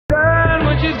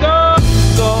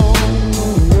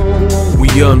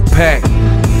We unpack.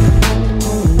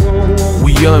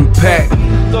 We unpack.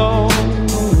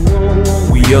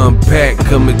 We unpack.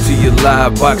 Coming to you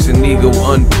live. Boxingego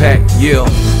unpack. Yeah.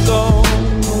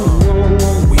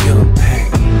 We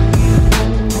unpack.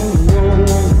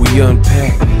 We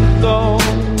unpack.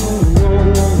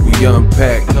 We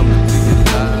unpack. Coming to you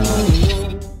live.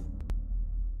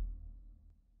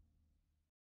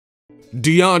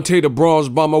 Deontay the Bronze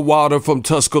Bomber Wilder from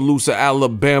Tuscaloosa,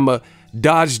 Alabama,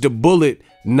 dodged a bullet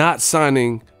not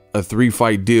signing a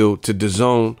 3-fight deal to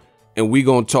DAZN, and we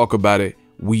gonna talk about it.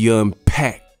 We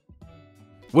unpack.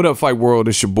 What up, fight world?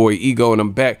 It's your boy Ego, and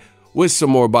I'm back with some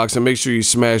more boxing. Make sure you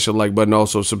smash the like button.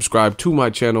 Also subscribe to my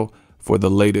channel for the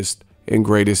latest and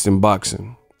greatest in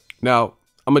boxing. Now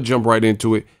I'm gonna jump right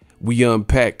into it. We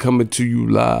unpack, coming to you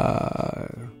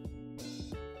live.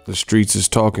 The streets is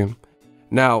talking.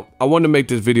 Now, I wanted to make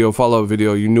this video, follow-up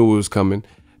video. You knew it was coming.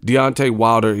 Deontay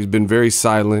Wilder, he's been very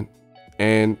silent,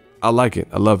 and I like it.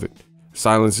 I love it.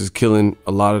 Silence is killing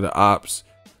a lot of the ops.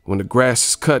 When the grass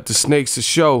is cut, the snakes is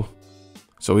show.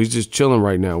 So he's just chilling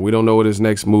right now. We don't know what his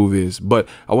next move is. But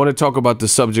I want to talk about the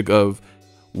subject of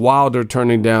Wilder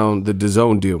turning down the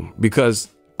DAZN deal, because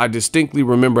I distinctly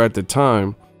remember at the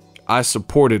time, I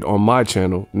supported on my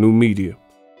channel, New Media.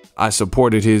 I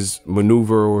supported his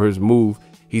maneuver or his move.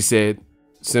 He said,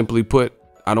 simply put,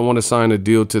 I don't want to sign a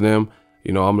deal to them.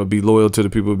 You know, I'm going to be loyal to the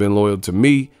people who've been loyal to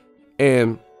me.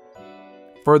 And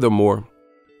furthermore,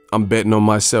 I'm betting on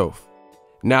myself.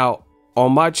 Now,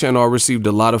 on my channel, I received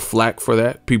a lot of flack for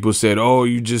that. People said, oh,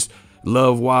 you just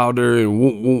love Wilder and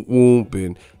whoop, whoop, whoop,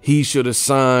 and he should have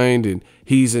signed, and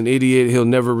he's an idiot. He'll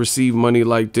never receive money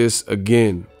like this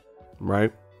again,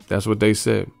 right? That's what they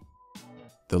said.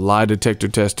 The lie detector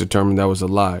test determined that was a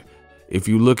lie. If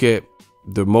you look at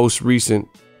the most recent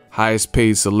highest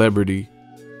paid celebrity,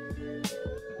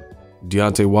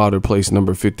 Deontay Wilder placed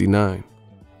number 59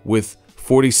 with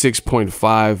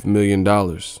 $46.5 million.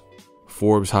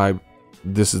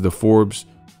 This is the Forbes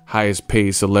highest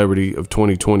paid celebrity of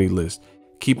 2020 list.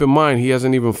 Keep in mind, he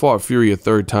hasn't even fought Fury a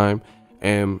third time.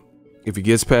 And if he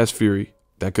gets past Fury,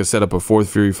 that could set up a fourth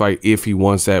Fury fight if he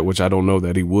wants that, which I don't know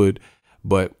that he would.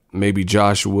 But maybe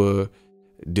Joshua,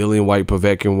 Dillian White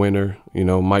Povetkin winner, you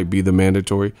know, might be the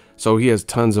mandatory. So he has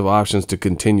tons of options to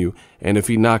continue. And if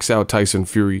he knocks out Tyson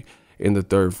Fury in the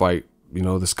third fight, you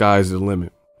know, the sky's the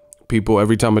limit. People,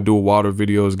 every time I do a Wilder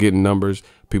video, is getting numbers.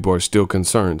 People are still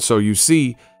concerned. So you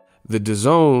see, the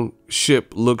DAZN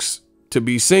ship looks to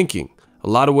be sinking. A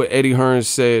lot of what Eddie Hearn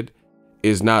said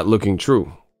is not looking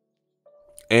true.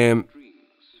 And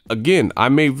again, I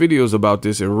made videos about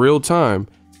this in real time,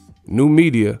 New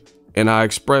Media, and I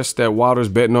expressed that Wilder's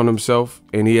betting on himself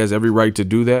and he has every right to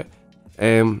do that.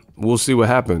 And we'll see what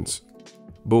happens.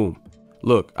 Boom.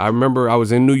 Look, I remember I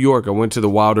was in New York. I went to the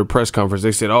Wilder press conference.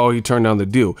 They said, oh, he turned down the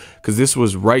deal, because this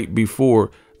was right before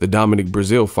the Dominic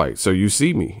Brazil fight. So you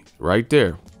see me right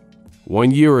there 1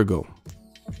 year ago.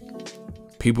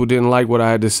 People didn't like what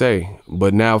I had to say.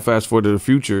 But now fast forward to the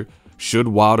future, should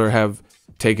Wilder have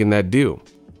taken that deal?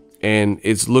 And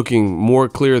it's looking more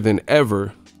clear than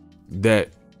ever that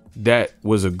that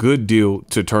was a good deal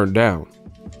to turn down.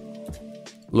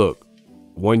 Look,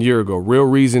 1 year ago, real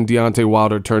reason Deontay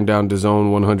Wilder turned down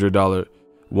DAZN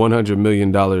 $100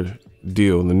 million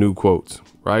deal in the new quotes,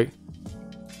 right?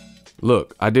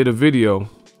 Look, I did a video.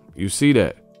 You see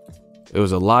that. It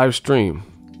was a live stream.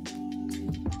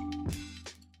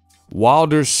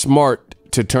 Wilder's smart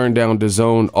to turn down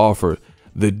DAZN offer.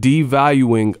 The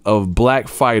devaluing of black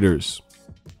fighters.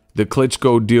 The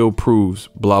Klitschko deal proves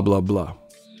blah, blah, blah.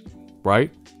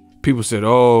 Right? People said,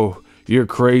 oh, you're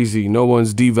crazy. No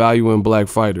one's devaluing black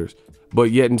fighters. But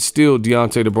yet and still,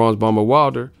 Deontay the Bronze Bomber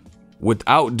Wilder,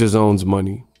 without DAZN's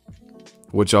money,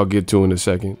 which I'll get to in a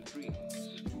second,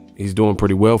 he's doing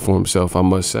pretty well for himself, I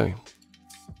must say.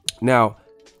 Now,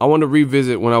 I want to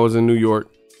revisit when I was in New York,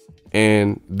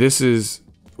 and this is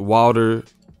Wilder,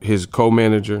 his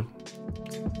co-manager,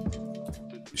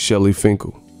 Shelly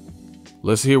Finkel.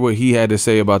 Let's hear what he had to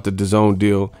say about the DAZN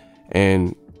deal.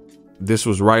 And this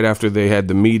was right after they had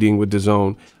the meeting with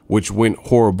DAZN, which went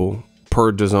horrible.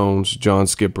 Per DAZN's John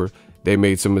Skipper, they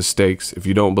made some mistakes. If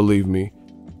you don't believe me,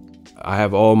 I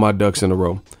have all my ducks in a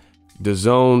row.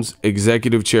 DAZN's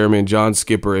executive chairman, John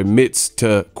Skipper, admits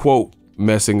to, quote,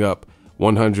 messing up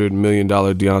 $100 million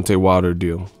Deontay Wilder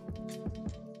deal.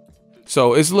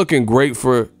 So it's looking great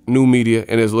for New Media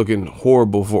and it's looking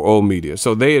horrible for old media.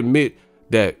 So they admit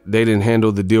that they didn't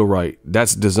handle the deal right.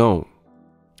 That's DAZN,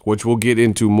 which we'll get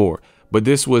into more. But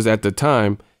this was at the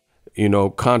time, you know,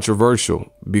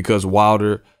 controversial because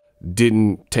Wilder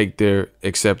didn't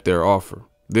accept their offer.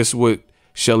 This is what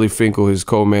Shelly Finkel, his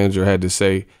co-manager, had to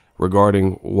say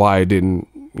regarding why it didn't,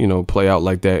 you know, play out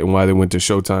like that and why they went to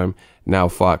Showtime, now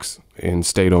Fox, and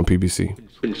stayed on PBC.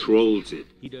 Controls it.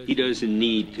 He doesn't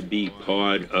need to be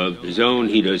part of DAZN.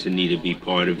 He doesn't need to be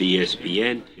part of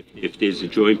ESPN. If there's a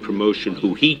joint promotion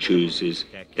who he chooses,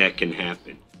 that can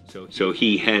happen. So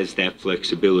he has that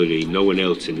flexibility. No one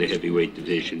else in the heavyweight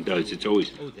division does. It's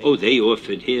always, oh, they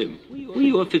offered him.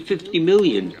 We offered $50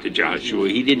 million to Joshua.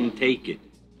 He didn't take it.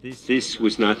 This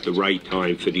was not the right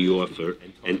time for the offer,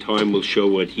 and time will show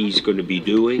what he's going to be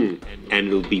doing, and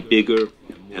it'll be bigger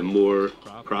and more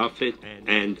profit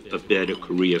and a better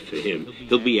career for him.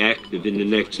 He'll be active in the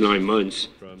next 9 months.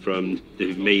 From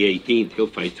the May 18th, he'll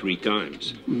fight 3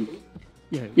 times.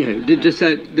 Yeah, just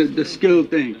that the skill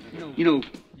thing. You know,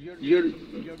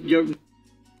 you're.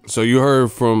 So you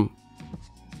heard from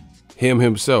him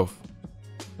himself.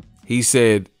 He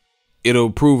said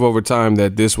it'll prove over time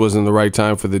that this wasn't the right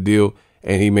time for the deal,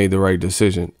 and he made the right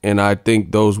decision. And I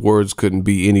think those words couldn't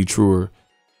be any truer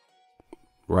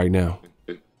right now.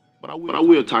 But I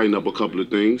will tighten up a couple of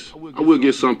things. I will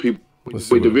get some people.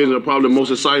 Weight division are probably the most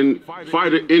exciting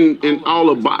fighter in all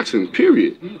of boxing,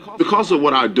 period. Because of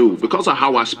what I do, because of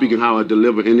how I speak and how I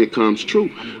deliver, and it comes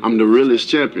true. I'm the realest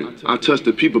champion. I touch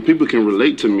the people. People can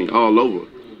relate to me all over.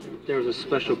 There was a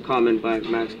special comment by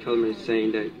Max Kellerman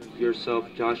saying that yourself,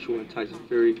 Joshua, and Tyson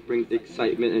Fury bring the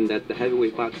excitement and that the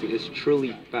heavyweight boxing is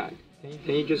truly back.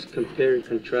 Can you just compare and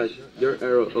contrast your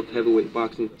era of heavyweight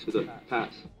boxing to the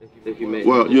past, if you may?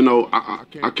 Well, you know,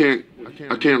 I can't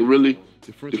really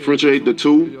differentiate the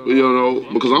two, you know,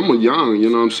 because I'm a young, you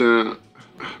know what I'm saying?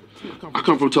 I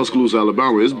come from Tuscaloosa,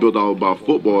 Alabama. It's built all about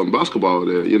football and basketball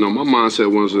there. You know, my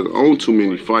mindset wasn't on too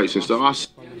many fights and stuff.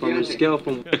 From the scale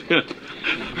from...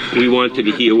 We wanted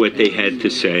to hear what they had to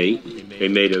say. They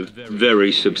made a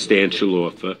very substantial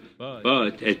offer.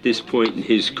 But at this point in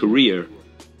his career,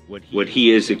 what he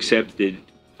has accepted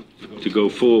to go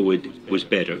forward was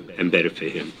better and better for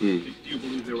him. Do you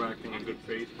believe they were acting in good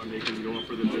faith by making the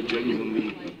offer, that they're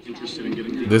genuinely interested in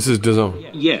getting... This is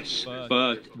DAZN. Yes,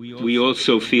 but we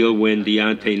also feel when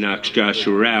Deontay knocks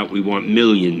Joshua out, we want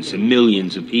millions and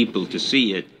millions of people to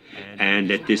see it. And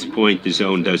at this point,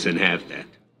 DAZN doesn't have that.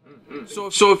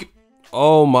 So if,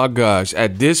 oh my gosh,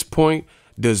 at this point,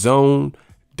 DAZN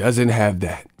doesn't have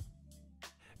that.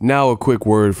 Now a quick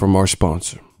word from our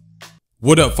sponsor.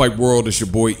 What up, Fight World? It's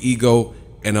your boy Ego,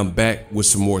 and I'm back with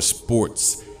some more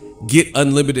sports. Get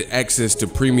unlimited access to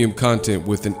premium content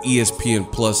with an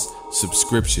ESPN Plus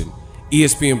subscription.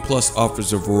 ESPN Plus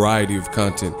offers a variety of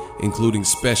content, including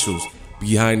specials,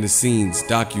 behind the scenes,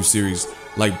 docuseries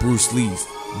like Bruce Lee's,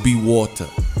 Be Water,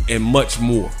 and much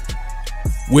more.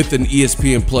 With an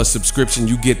ESPN Plus subscription,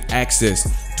 you get access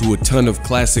to a ton of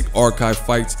classic archive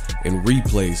fights and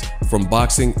replays from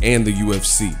boxing and the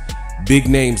UFC. Big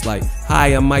names like, hi,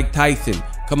 I'm Mike Tyson,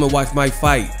 come and watch my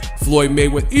fight. Floyd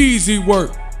Mayweather, easy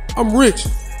work, I'm rich.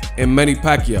 And Manny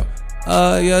Pacquiao,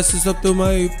 yes, it's up to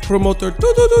my promoter,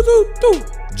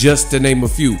 just to name a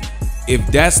few. If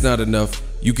that's not enough,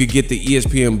 you could get the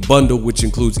ESPN bundle, which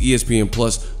includes ESPN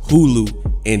Plus,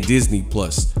 Hulu, and Disney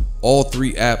Plus. All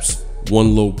 3 apps,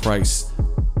 one low price.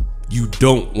 You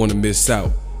don't want to miss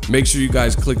out. Make sure you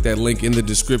guys click that link in the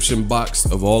description box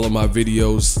of all of my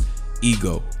videos.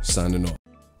 Ego signing off.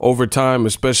 Over time,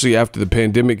 especially after the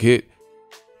pandemic hit,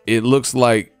 it looks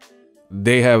like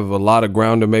they have a lot of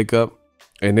ground to make up,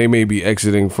 and they may be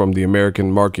exiting from the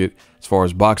American market as far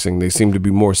as boxing. They seem to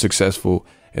be more successful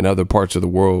in other parts of the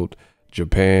world.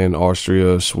 Japan,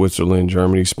 Austria, Switzerland,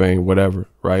 Germany, Spain, whatever,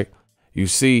 right? You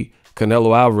see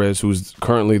Canelo Alvarez, who's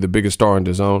currently the biggest star in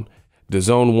DAZN.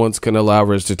 DAZN wants Canelo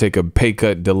Alvarez to take a pay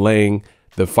cut, delaying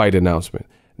the fight announcement.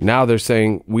 Now they're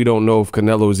saying we don't know if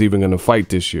Canelo is even going to fight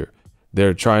this year.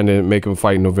 They're trying to make him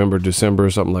fight November, December, or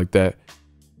something like that.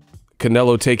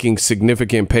 Canelo taking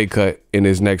significant pay cut in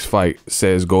his next fight,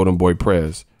 says Golden Boy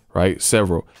Prez, right?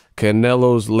 Several.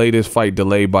 Canelo's latest fight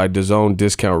delayed by DAZN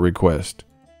discount request,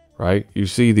 right? You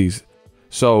see these.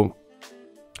 So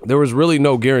there was really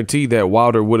no guarantee that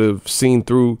Wilder would have seen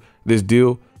through this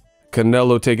deal.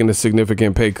 Canelo taking a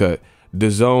significant pay cut.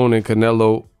 DAZN and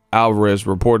Canelo Alvarez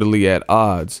reportedly at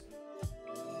odds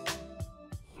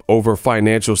over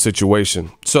financial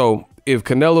situation. So if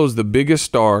Canelo's the biggest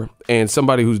star and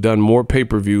somebody who's done more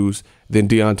pay-per-views than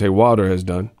Deontay Wilder has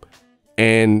done,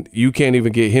 and you can't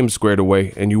even get him squared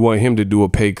away, and you want him to do a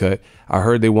pay cut, I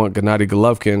heard they want Gennady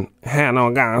Golovkin,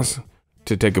 guys,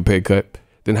 to take a pay cut,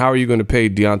 then how are you going to pay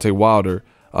Deontay Wilder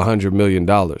 $100 million?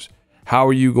 How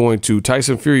are you going to...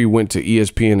 Tyson Fury went to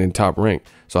ESPN in Top Rank.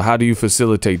 So how do you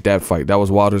facilitate that fight? That was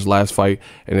Wilder's last fight,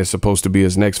 and it's supposed to be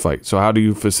his next fight. So how do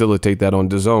you facilitate that on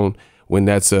DAZN when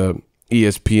that's a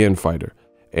ESPN fighter?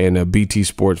 and a BT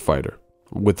Sports fighter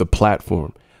with the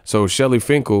platform. So Shelly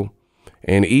Finkel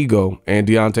and Ego and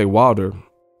Deontay Wilder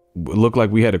looked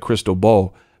like we had a crystal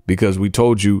ball, because we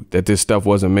told you that this stuff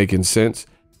wasn't making sense.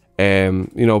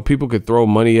 And, you know, people could throw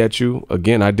money at you.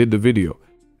 Again, I did the video.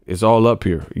 It's all up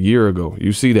here a year ago.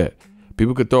 You see that.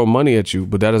 People could throw money at you,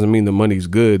 but that doesn't mean the money's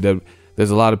good. That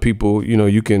there's a lot of people, you know,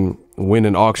 you can win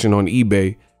an auction on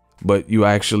eBay, but you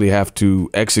actually have to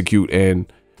execute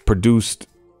and produce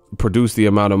the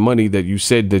amount of money that you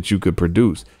said that you could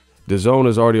produce. DAZN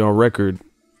is already on record,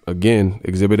 again,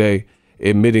 Exhibit A,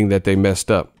 admitting that they messed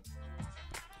up.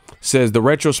 Says the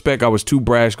retrospect, I was too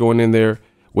brash going in there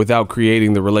without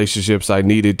creating the relationships I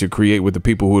needed to create with the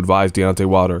people who advised Deontay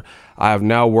Wilder. I have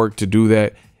now worked to do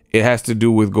that. It has to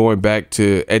do with going back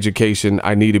to education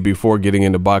I needed before getting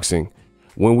into boxing.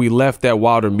 When we left that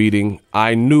Wilder meeting,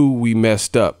 I knew we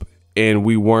messed up and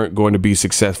we weren't going to be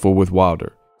successful with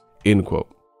Wilder, end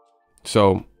quote.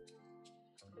 So,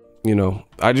 you know,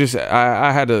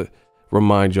 I had to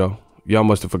remind y'all. Y'all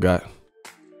must have forgot.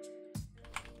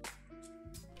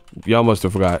 Y'all must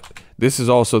have forgot. This is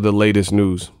also the latest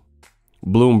news.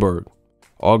 Bloomberg,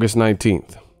 August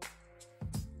 19th.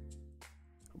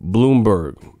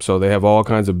 Bloomberg. So they have all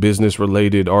kinds of business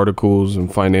related articles and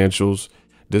financials.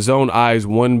 DAZN eyes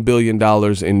 $1 billion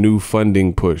in new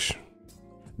funding push.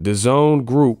 DAZN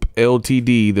Group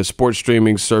Ltd, the sports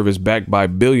streaming service backed by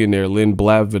billionaire Len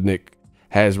Blavatnik,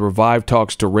 has revived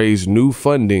talks to raise new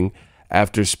funding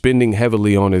after spending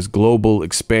heavily on its global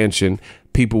expansion,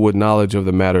 people with knowledge of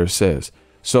the matter says.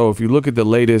 So if you look at the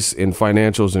latest in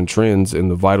financials and trends and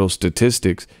the vital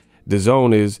statistics,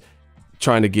 DAZN is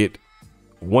trying to get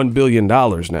 $1 billion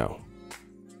now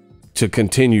to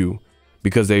continue,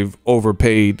 because they've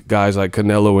overpaid guys like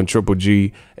Canelo and Triple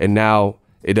G, and now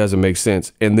it doesn't make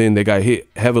sense. And then they got hit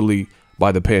heavily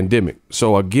by the pandemic.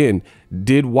 So again,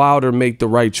 did Wilder make the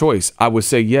right choice? I would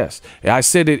say yes. I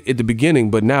said it at the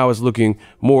beginning, but now it's looking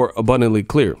more abundantly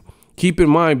clear. Keep in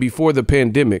mind, before the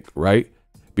pandemic, right?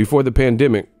 Before the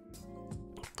pandemic,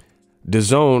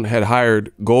 DAZN had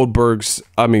hired Goldman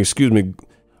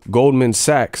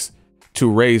Sachs to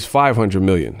raise $500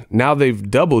 million. Now they've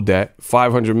doubled that,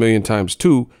 $500 million times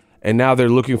 2, and now they're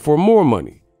looking for more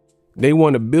money. They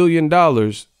want $1 billion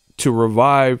to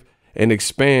revive and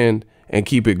expand and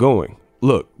keep it going.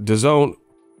 Look, DAZN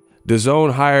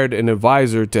hired an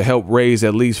advisor to help raise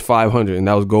at least 500, and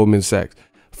that was Goldman Sachs.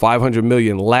 500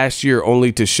 million last year,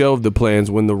 only to shelve the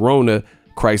plans when the Rona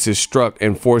crisis struck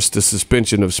and forced the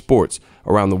suspension of sports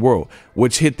around the world,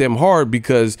 which hit them hard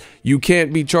because you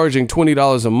can't be charging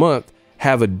 $20 a month,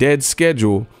 have a dead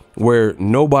schedule where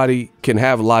nobody can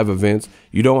have live events.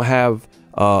 You don't have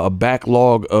a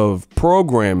backlog of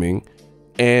programming.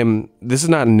 And this is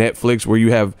not Netflix where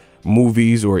you have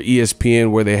movies, or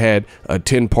ESPN where they had a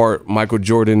 10-part Michael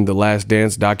Jordan The Last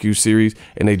Dance docu-series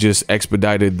and they just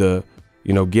expedited the,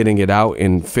 you know, getting it out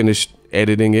and finished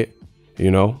editing it,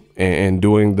 you know, and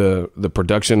doing the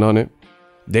production on it.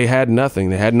 They had nothing.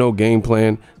 They had no game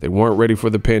plan. They weren't ready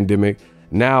for the pandemic.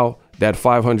 Now that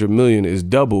 500 million is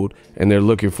doubled and they're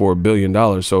looking for $1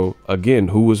 billion. So again,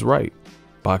 who was right?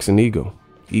 Boxingego,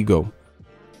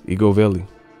 Ego Veli,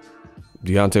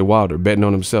 Deontay Wilder betting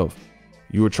on himself.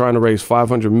 You were trying to raise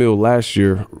 500 mil last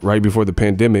year, right before the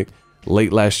pandemic,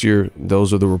 late last year.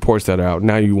 Those are the reports that are out.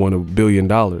 Now you want $1 billion,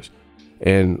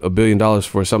 and $1 billion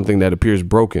for something that appears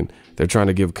broken. They're trying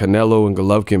to give Canelo and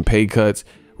Golovkin pay cuts.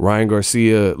 Ryan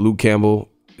Garcia, Luke Campbell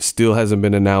still hasn't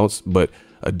been announced, but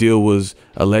a deal was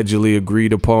allegedly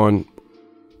agreed upon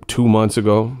 2 months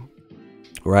ago,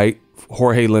 right?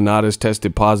 Jorge Linares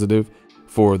tested positive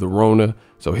for the Rona,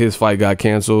 so his fight got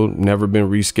canceled, never been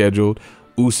rescheduled.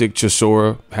 Usyk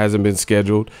Chisora hasn't been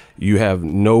scheduled. You have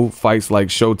no fights like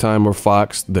Showtime or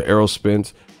Fox, the Errol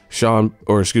Spence,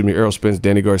 Errol Spence,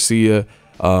 Danny Garcia.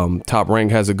 Top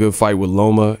Rank has a good fight with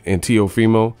Loma and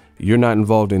Teofimo. You're not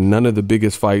involved in none of the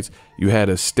biggest fights. You had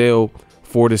a stale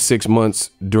 4 to 6 months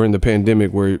during the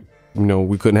pandemic where, you know,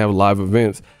 we couldn't have live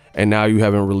events, and now you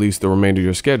haven't released the remainder of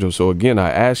your schedule. So again,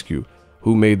 I ask you,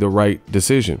 who made the right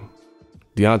decision?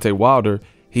 Deontay Wilder,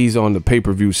 he's on the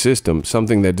pay-per-view system,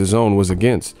 something that DAZN was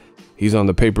against. He's on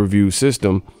the pay-per-view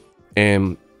system,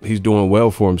 and he's doing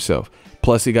well for himself.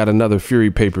 Plus, he got another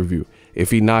Fury pay-per-view.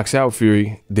 If he knocks out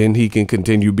Fury, then he can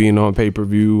continue being on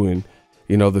pay-per-view, and,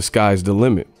 you know, the sky's the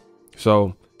limit.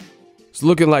 So it's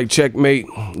looking like checkmate.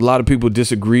 A lot of people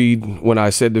disagreed when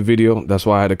I said the video. That's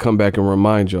why I had to come back and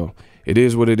remind y'all. It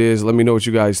is what it is. Let me know what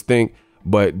you guys think.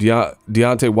 But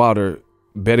Deontay Wilder,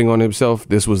 betting on himself,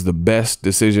 this was the best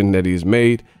decision that he's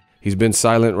made. He's been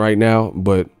silent right now,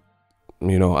 but,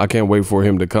 you know, I can't wait for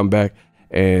him to come back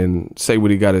and say what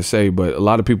he got to say. But a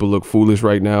lot of people look foolish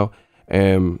right now,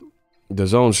 and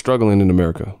DAZN's struggling in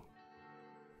America.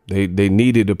 They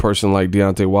needed a person like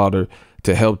Deontay Wilder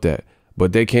to help that,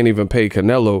 but they can't even pay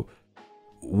Canelo.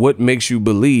 What makes you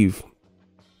believe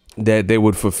that they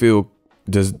would fulfill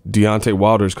Deontay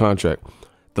Wilder's contract?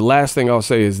 The last thing I'll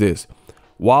say is this.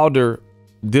 Wilder,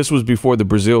 this was before the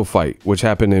Brazil fight, which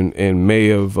happened in May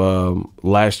of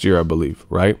last year, I believe,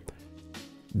 right?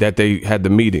 That they had the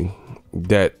meeting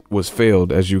that was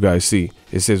failed, as you guys see.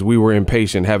 It says, we were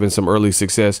impatient, having some early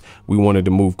success. We wanted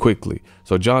to move quickly.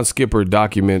 So John Skipper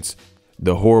documents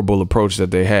the horrible approach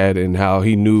that they had and how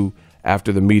he knew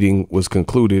after the meeting was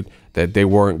concluded that they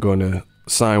weren't going to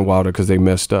sign Wilder because they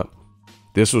messed up.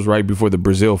 This was right before the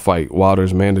Brazil fight.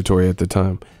 Wilder's mandatory at the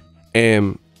time.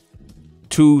 And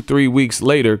 2-3 weeks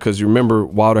later, because you remember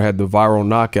Wilder had the viral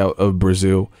knockout of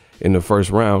Brazil in the first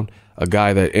round, a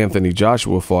guy that Anthony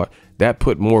Joshua fought. That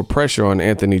put more pressure on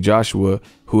Anthony Joshua,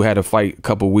 who had a fight a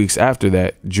couple weeks after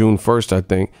that, June 1st, I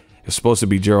think. It's supposed to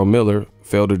be Gerald Miller,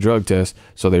 failed a drug test,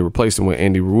 so they replaced him with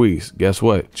Andy Ruiz. Guess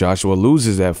what? Joshua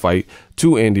loses that fight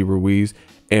to Andy Ruiz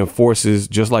and forces,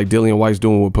 just like Dillian White's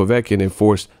doing with Povetkin, and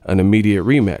forced an immediate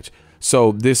rematch.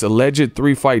 So this alleged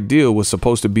 3-fight deal was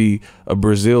supposed to be a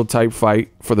Brazil type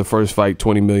fight for the first fight,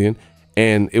 20 million.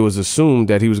 And it was assumed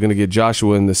that he was going to get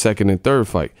Joshua in the second and third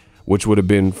fight, which would have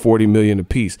been 40 million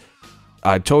apiece.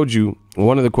 I told you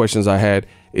one of the questions I had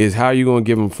is, how are you going to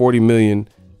give him 40 million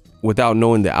without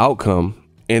knowing the outcome?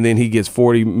 And then he gets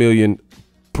 40 million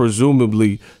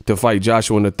presumably to fight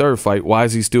Joshua in the third fight. Why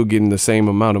is he still getting the same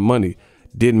amount of money?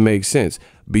 Didn't make sense.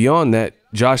 Beyond that,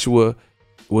 Joshua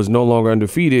was no longer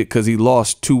undefeated because he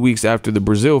lost 2 weeks after the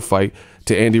Brazil fight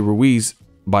to Andy Ruiz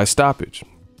by stoppage.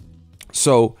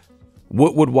 So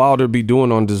what would Wilder be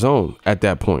doing on DAZN at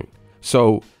that point?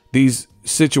 So these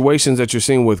situations that you're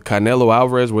seeing with Canelo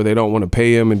Alvarez, where they don't want to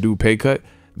pay him and do pay cut,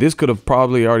 this could have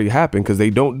probably already happened because they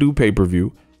don't do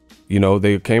pay-per-view. You know,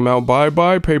 they came out,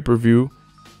 bye pay-per-view,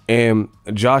 and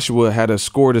Joshua had a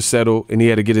score to settle and he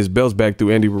had to get his belts back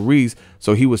through Andy Ruiz,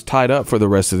 so he was tied up for the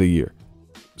rest of the year.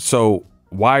 So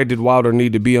why did Wilder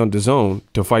need to be on DAZN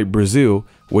to fight Brazil,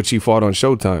 which he fought on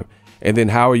Showtime? And then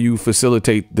how are you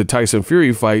facilitate the Tyson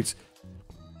Fury fights?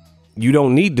 You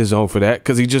don't need DAZN for that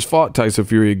because he just fought Tyson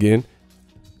Fury again,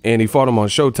 and he fought him on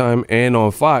Showtime and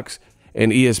on Fox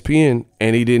and ESPN,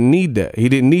 and he didn't need that. He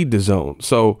didn't need DAZN.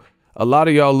 So a lot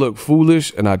of y'all look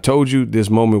foolish, and I told you this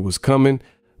moment was coming,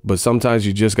 but sometimes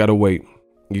you just got to wait.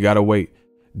 You got to wait.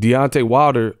 Deontay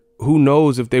Wilder, who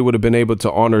knows if they would have been able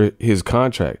to honor his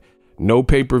contract. No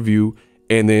pay-per-view,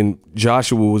 and then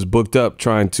Joshua was booked up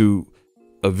trying to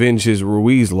avenge his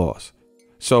Ruiz loss.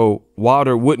 So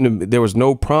Wilder wouldn't have, there was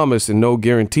no promise and no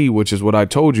guarantee, which is what I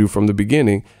told you from the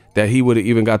beginning, that he would have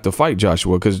even got to fight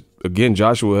Joshua, because again,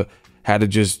 Joshua had to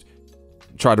just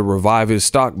try to revive his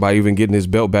stock by even getting his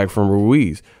belt back from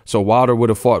Ruiz. So Wilder would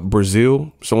have fought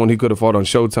Brazil, someone he could have fought on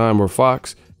Showtime or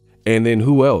Fox, and then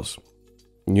who else?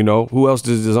 You know, who else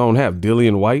does DAZN have?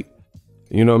 Dillian White?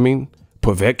 You know what I mean?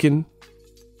 Povetkin?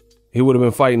 He would have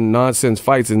been fighting nonsense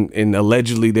fights, and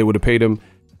allegedly they would have paid him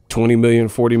 20 million,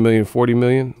 40 million, 40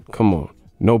 million. Come on.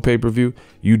 No pay-per-view.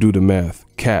 You do the math.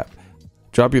 Cap.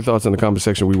 Drop your thoughts in the comment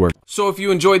section. We work. So if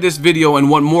you enjoyed this video and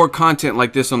want more content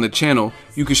like this on the channel,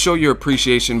 you can show your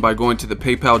appreciation by going to the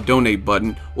PayPal donate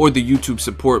button or the YouTube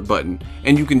support button,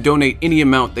 and you can donate any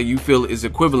amount that you feel is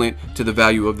equivalent to the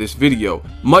value of this video.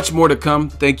 Much more to come.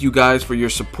 Thank you guys for your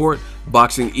support.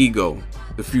 Boxingego,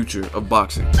 the future of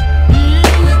boxing.